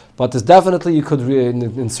machmer. But there's definitely, you could,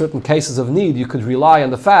 in certain cases of need, you could rely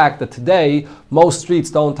on the fact that today most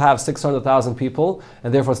streets don't have 600,000 people,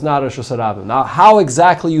 and therefore it's not Rosh Hashanah. Now, how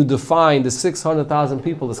exactly you define the 600,000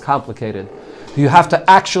 people is complicated. Do you have to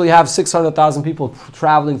actually have 600,000 people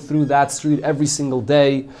traveling through that street every single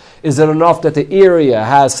day? Is it enough that the area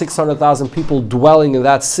has 600,000 people dwelling in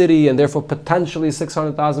that city, and therefore potentially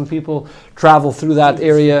 600,000 people travel through that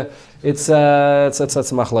area? It's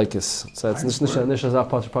machlekes.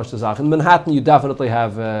 In Manhattan, you definitely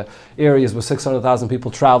have areas where 600,000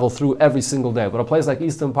 people travel through every single day. But a place like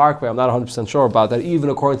Eastern Parkway, I'm not 100% sure about that, even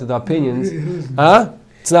according to the opinions.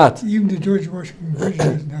 It's not. Even the George Washington Bridge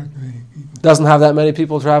doesn't have many people. Doesn't have that many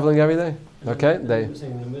people traveling every day? Okay. I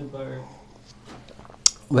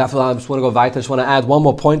just want to go weiter. I just want to add one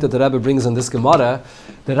more point that the Rebbe brings in this Gemara.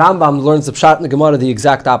 The Rambam learns the Pshat in the Gemara the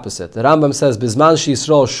exact opposite. The Rambam says, Bizman shi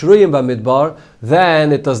Yisrael shruyim b'midbar,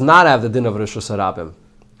 then it does not have the din of Rosh Hashanah.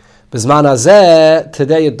 Bizman hazeh,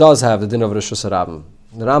 today it does have the din of Rosh Hashanah.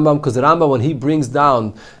 The Rambam, because the Rambam, when he brings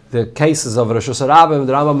down the cases of Rosh Hashanah,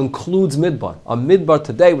 the Rambam includes Midbar. A Midbar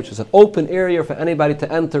today, which is an open area for anybody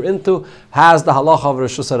to enter into, has the halacha of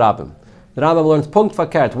Rosh Hashanah. The Rambam learns punkt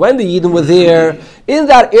fakert. When the Yidden were there, in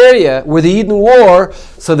that area where the Yidden were,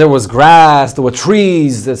 so there was grass, there were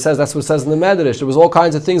trees. That's what it says in the Medrash. There was all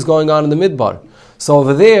kinds of things going on in the Midbar. So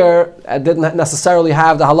over there, it didn't necessarily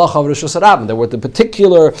have the halacha of Rosh Hashanah. There were the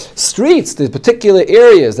particular streets, the particular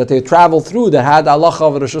areas that they traveled through that had the halacha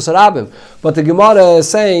of Rosh Hashanah. But the Gemara is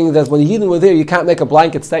saying that when the Yidden were there, you can't make a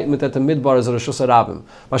blanket statement that the Midbar is Rosh Hashanah.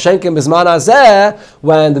 Mashenkin bizman hazeh,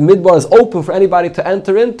 when the Midbar is open for anybody to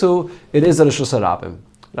enter into, it is a Rosh Hashanah.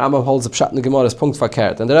 Rambam holds the pshat in the Gemara as punkt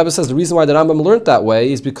fakert. And the Rebbe says the reason why the Rambam learned that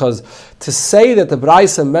way is because to say that the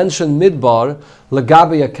Braisa mentioned Midbar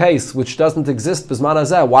legabi a case which doesn't exist bizman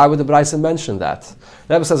hazeh, why would the Braisa mention that?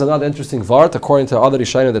 The Rebbe says another interesting vart, according to other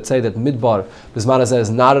Rishonim that say that Midbar bizman hazeh is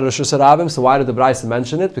not a Rosh Hashanah. So why did the Braisa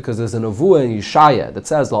mention it? Because there's a nevuah in Yeshaya that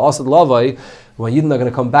says la'asad lavai, when Yidden are going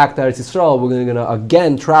to come back to Eretz Yisrael, we're going to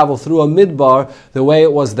again travel through a Midbar the way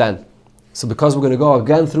it was then. So because we're going to go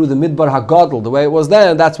again through the Midbar HaGadol, the way it was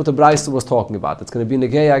then, that's what the Braisa was talking about. It's going to be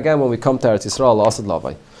Negeya again when we come to Eretz Yisrael, Asad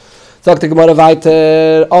Lavai. Sagt die Gemara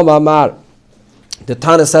weiter, Omar. The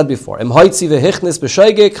Tana said before, Im Hoitzi vehichnis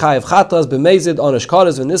b'shoigik, chayev chatas, b'mezid, onish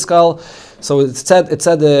kares v'niskal. So it said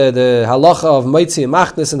the halacha of Moitzi and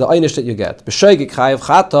Machnis and the einish that you get. B'shoigik, chayev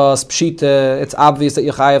chatas, pshita, it's obvious that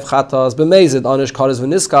you chayev chatas, b'mezid, onish kares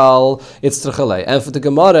v'niskal, it's trichalei. And for the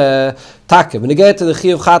Gemara, take, when you get to the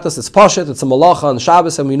chayev chatas, it's poshet, it's a malacha on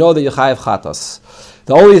Shabbos, and we know that you chayev chatas.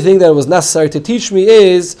 The only thing that was necessary to teach me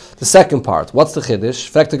is the second part. What's the chiddush?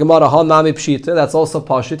 Frek the Gemara, ha nami pshita, that's also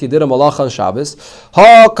pashit. He did a malacha on Shabbos.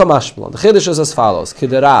 Ha kamashmalon. The chiddush is as follows.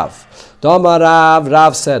 Kiderav. Dama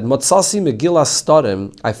Rav said, Motsasi Megillah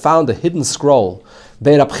Storim, I found a hidden scroll.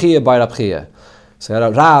 Bei Rab Chiya by Rab Chiya.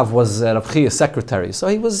 So Rav was Rab Chiya's secretary. So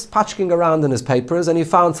he was patching around in his papers and he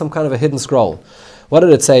found some kind of a hidden scroll. What did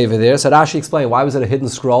it say over there? So Rashi explained, why was it a hidden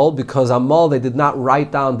scroll? Because Amal, they did not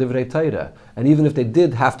write down Divrei Torah. And even if they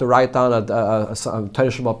did have to write down a Torah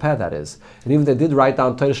Shebal Peh, that is. And even if they did write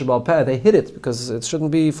down Torah Shebal Peh, they hid it because it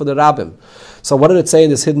shouldn't be for the Rabbim. So what did it say in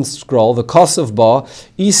this hidden scroll? The Kosev Ba,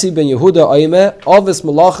 Isi ben Yehuda Oime, Ovis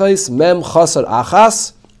Malachis, Mem Chaser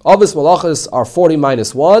Achas. Ovis Malachis are 40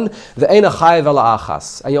 minus 1. The Eina Chayev Ela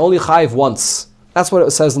Achas. And you only Chayev once. That's what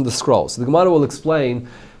it says in the scroll. So the Gemara will explain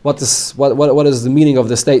what is the meaning of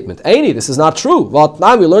this statement. Eini, this is not true. Well,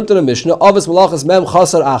 now we learned in the Mishnah, Ovis Malachis Mem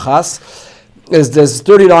Chaser Achas. There's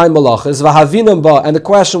 39 malachas, v'havinam ba, and the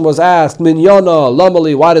question was asked, minyana,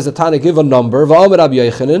 lamali, why does the Tana give a number? V'omer Rabbi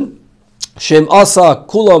Yochanan, shem asa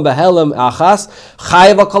kulam behelem achas,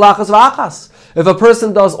 chayev kolachas v'achas. If a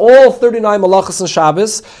person does all 39 malachas in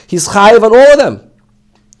Shabbos, he's chayev on all of them.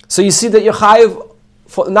 So you see that you're chayev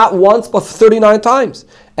for not once, but 39 times.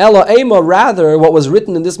 Ela ema, rather, what was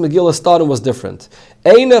written in this Megillah Starim was different.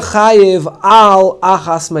 Eina chayev al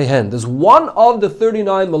achas mehen. There's one of the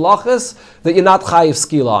 39 malachas that you're not chayev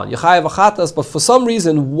skil on. You're chayev achatas, but for some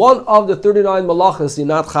reason, one of the 39 malachas you're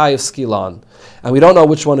not chayev skil on. And we don't know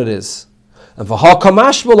which one it is. And for ha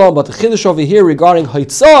kamash malon, but the chiddush over here regarding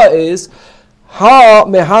haitzah is ha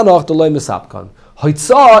mehanach delay misapkan.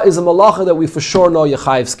 Haitzah is a malacha that we for sure know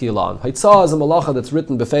Yechayev skil on. Haitzah is a malacha that's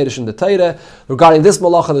written befedish in the Torah. Regarding this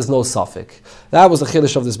malacha, there's no suffix. That was the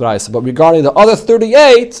chiddush of this brayso. But regarding the other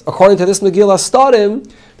 38, according to this Megillah Starim,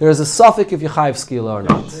 there is a suffix if Yechayev skil or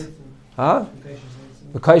not. Huh?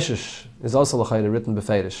 Mekaishish is also l'chayda written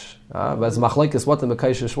befedish. But it's machlekes what the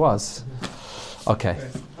Mekaishish was. Okay.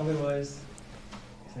 Otherwise.